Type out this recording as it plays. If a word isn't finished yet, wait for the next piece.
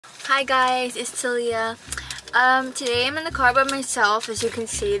Hi guys, it's Taliya. Today I'm in the car by myself. As you can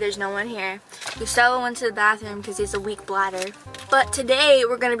see, there's no one here. Gustavo went to the bathroom because he has a weak bladder. But today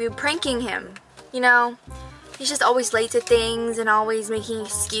we're going to be pranking him. You know, he's just always late to things and always making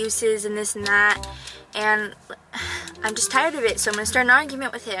excuses and this and that. And I'm just tired of it, so I'm going to start an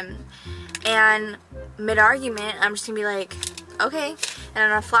argument with him. And mid-argument, I'm just going to be like, okay, and I'm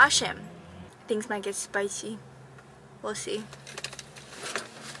going to flash him. Things might get spicy. We'll see.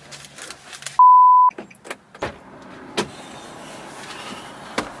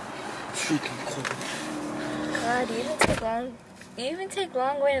 Freaking cold. God, you even take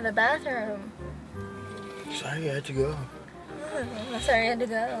long going to the bathroom. Sorry, I had to go. I'm sorry I had to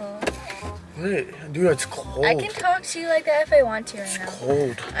go. What? Dude, it's cold. I can talk to you like that if I want to right now. It's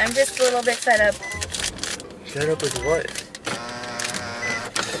cold. I'm just a little bit fed up. Fed up with what?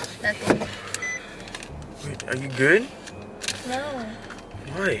 Nothing. Wait, are you good? No.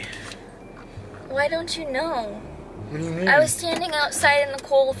 Why? Why don't you know? What do you mean? I was standing outside in the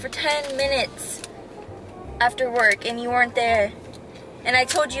cold for 10 minutes after work and you weren't there. And I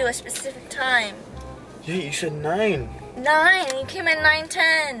told you a specific time. Yeah, you said 9. 9. You came at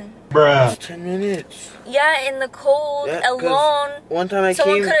 9:10. Bruh. It's 10 minutes. Yeah, in the cold, alone. One time I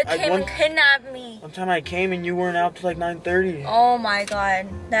Someone came. could have came and kidnapped me. One time I came and you weren't out till like 9:30. Oh my god,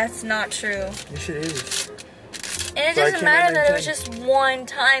 that's not true. Yes, it is. And it doesn't matter that it was just one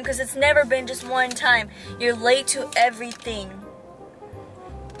time, because it's never been just one time. You're late to everything.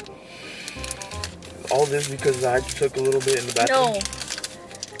 All this because I took a little bit in the bathroom? No.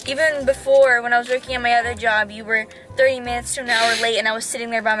 Even before, when I was working at my other job, you were 30 minutes to an hour late, and I was sitting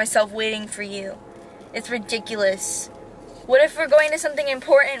there by myself waiting for you. It's ridiculous. What if we're going to something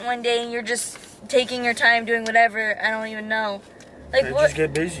important one day and you're just taking your time doing whatever? I don't even know. Like what? Just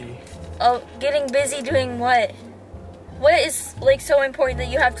get busy. Oh, getting busy doing what? What is like so important that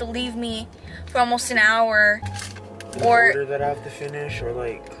you have to leave me for almost an hour? Or order that I have to finish, or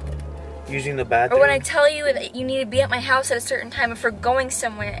like using the bathroom. Or when I tell you that you need to be at my house at a certain time if we're going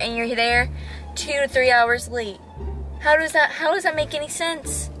somewhere and you're there 2 to 3 hours late. How does that make any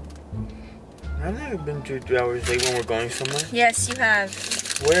sense? I've never been 2 to 3 hours late when we're going somewhere. Yes, you have.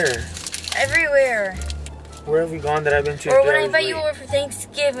 Where? Everywhere. Where have we gone that I've been 2 to 3 Or hours when I invite late? you over for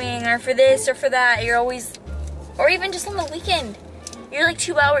Thanksgiving or for this or for that, you're always, or even just on the weekend, you're like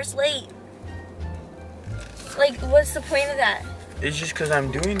 2 hours late. Like, what's the point of that? It's just because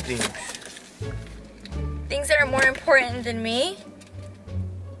I'm doing things. Things that are more important than me?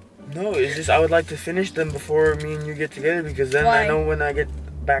 No, it's just I would like to finish them before me and you get together, because then Why? I know when I get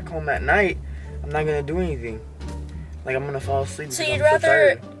back home at night, I'm not going to do anything. Like, I'm going to fall asleep. So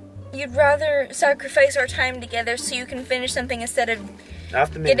you'd rather sacrifice our time together so you can finish something instead of I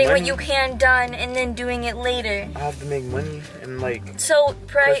have to make getting money. what you can done and then doing it later. I have to make money, and like, so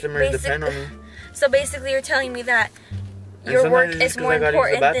customers depend on me. So basically you're telling me that And your work it's is more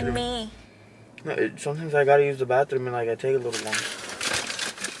important than me. No, sometimes I gotta use the bathroom and like I take a little long.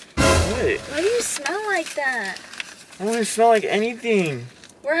 What? Why do you smell like that? I don't even smell like anything.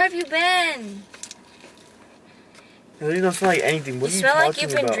 Where have you been? It really don't smell like anything. What are you talking about? You smell like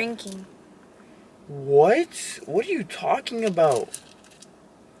you've been drinking. What? What are you talking about?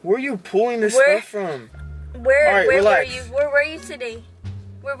 Where are you pulling this stuff from? Where were you? Where were you today?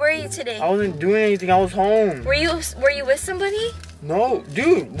 Where were you today? I wasn't doing anything. I was home. Were you with somebody? No,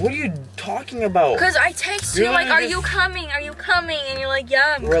 dude. What are you talking about? Because I text you like, "Are you coming? Are you coming?" And you're like,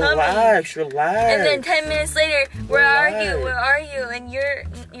 "Yeah, I'm coming." Relax. And then 10 minutes later, "Where are you? Where are you?" And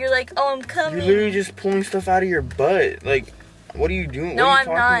you're like, "Oh, I'm coming." You're literally just pulling stuff out of your butt. Like, what are you doing? No, what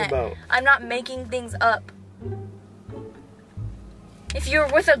are you I'm talking about? I'm not making things up. If you're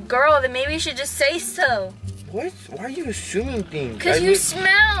with a girl, then maybe you should just say so. What? Why are you assuming things? Because you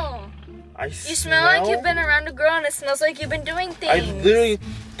smell. You smell like you've been around a girl and it smells like you've been doing things. I literally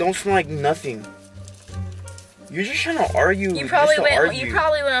don't smell like nothing. You're just trying to argue. You probably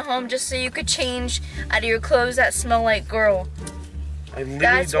went home just so you could change out of your clothes that smell like girl. I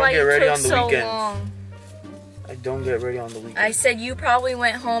literally don't get ready on the weekends. Long. I don't get ready on the weekends. I said you probably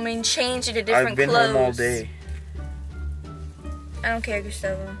went home and changed into different clothes. I've been home all day. I don't care,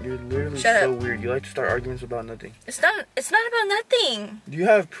 Gustavo. You're literally so weird. You like to start arguments about nothing. It's not about nothing. Do you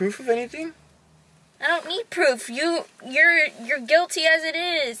have proof of anything? I don't need proof. You're guilty as it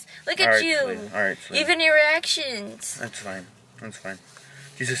is. Look at you. Alright, even your reactions. That's fine. That's fine.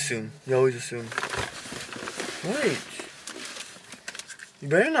 Just assume. You always assume. Wait. You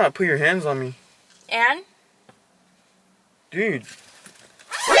better not put your hands on me. And? Dude.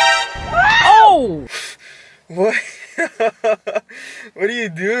 Oh! What? What are you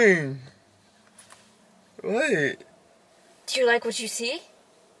doing? What? Do you like what you see?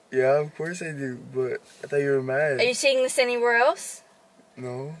 Yeah, of course I do, but I thought you were mad. Are you seeing this anywhere else?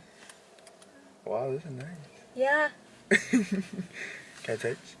 No. Wow, this is nice. Yeah. Can I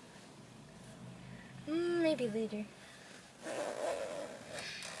touch? Maybe later.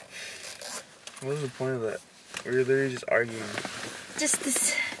 What was the point of that? We were literally just arguing. Just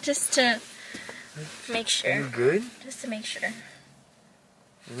to make sure. Are you good? Just to make sure.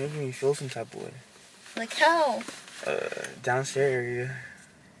 You're making me feel some type of way. Like how? Downstairs area.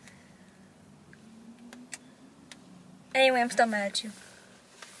 Anyway, I'm still mad at you.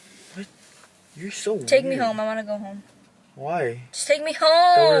 What? You're so weird. Take me home. I want to go home. Why? Just take me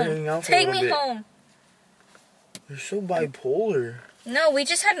We're hanging home. out for Take a me little bit. home. You're so bipolar. No, we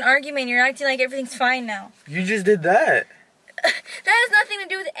just had an argument. You're acting like everything's fine now. You just did that. That has nothing to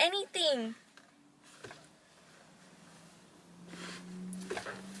do with anything.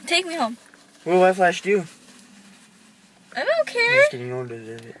 Take me home. Well, I flashed you. I don't I'm care. just kidding, you don't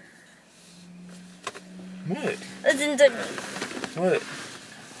deserve it. What? Listen to me. What?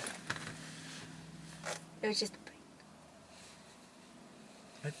 It was just a prank.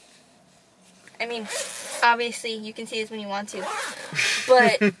 What? I mean, obviously, you can see this when you want to.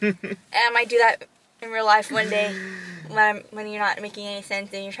 But I might do that in real life one day when you're not making any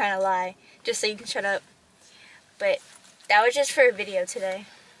sense and you're trying to lie. Just so you can shut up. But that was just for a video today.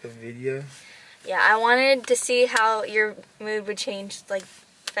 A video? Yeah, I wanted to see how your mood would change, like,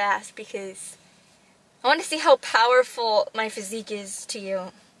 fast, because I want to see how powerful my physique is to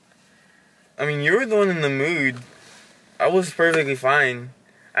you. I mean, you were the one in the mood. I was perfectly fine.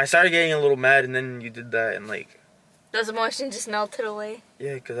 I started getting a little mad, and then you did that, and like... Those emotions just melted away.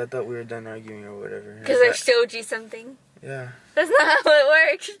 Yeah, because I thought we were done arguing or whatever. Because I showed you something. Yeah. That's not how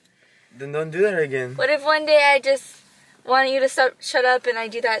it works. Then don't do that again. What if one day I just want you to shut up and I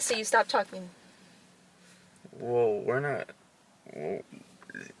do that so you stop talking? Whoa, we're not... Whoa.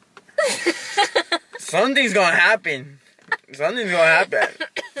 Something's gonna happen. Something's gonna happen.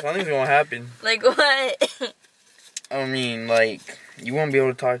 Something's gonna happen. Like what? I mean, like, you won't be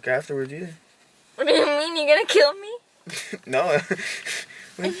able to talk afterwards either. What do you mean? You're gonna kill me? No.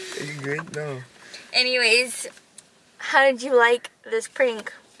 Are you good? No. Anyways, how did you like this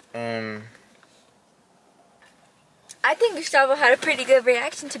prank? I think Gustavo had a pretty good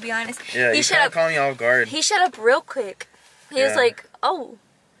reaction, to be honest. Yeah, he kind of caught me off guard. He shut up real quick. He was like, "Oh."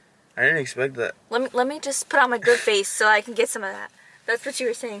 I didn't expect that. Let me just put on my good face so I can get some of that. That's what you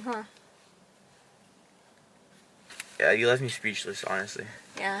were saying, huh? Yeah, you left me speechless, honestly.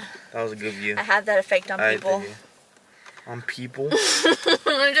 Yeah. That was a good view. I had that effect on people. On people?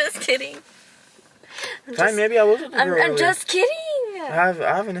 I'm just kidding. Maybe I was with the girl I'm just kidding. I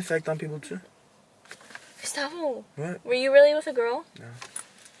have an effect on people too. Gustavo. What? Were you really with a girl? No.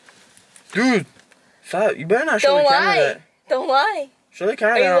 Dude, stop. You better not show the camera that. Don't lie. Show the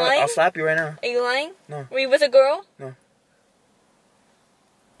camera that. I'll slap you right now. Are you lying? No. Were you with a girl? No.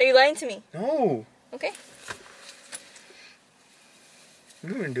 Are you lying to me? No. Okay.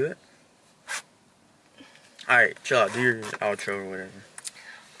 You wouldn't do it. Alright, chill out. Do your outro or whatever.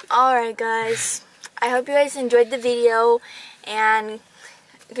 Alright, guys. I hope you guys enjoyed the video and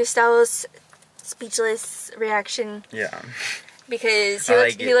Gustavo's speechless reaction. Yeah. Because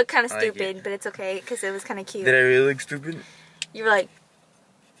he looked kind of stupid, but it's okay because it was kind of cute. Did I really look stupid? You were like...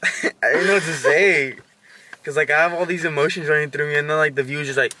 I didn't know what to say. Because, like, I have all these emotions running through me and then, like, the view is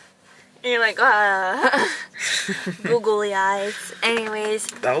just like... And you're like, googly eyes. Anyways.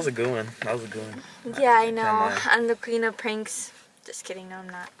 That was a good one. That was a good one. Yeah, I know. I'm the queen of pranks. Just kidding. No, I'm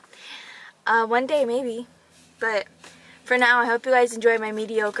not. One day, maybe. But for now, I hope you guys enjoy my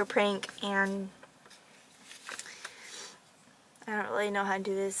mediocre prank. And I don't really know how to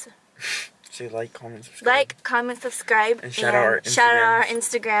do this. Say like, comment, subscribe. Like, comment, subscribe. And shout out our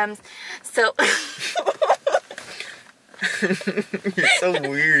Instagrams. So... You're so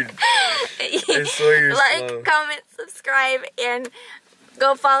weird. I swear you're like, slow. comment, subscribe, and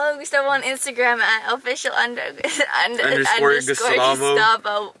go follow Gustavo on Instagram at official underscore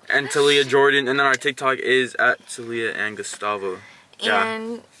Gustavo. And Taliya Jordan. And then our TikTok is at Taliya and Gustavo. Yeah.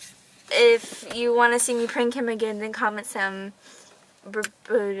 And if you want to see me prank him again, then comment some...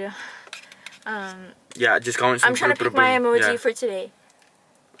 yeah, just comment some... I'm trying to pick my emoji for today.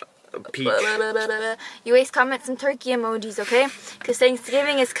 Peach. You guys comment some turkey emojis, okay? Because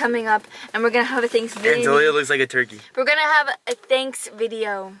Thanksgiving is coming up, and we're gonna have a Thanksgiving. And Taliya looks like a turkey. We're gonna have a thanks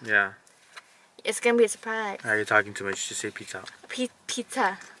video. Yeah. It's gonna be a surprise. Alright, you're talking too much. Just say pizza.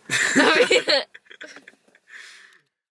 Pizza.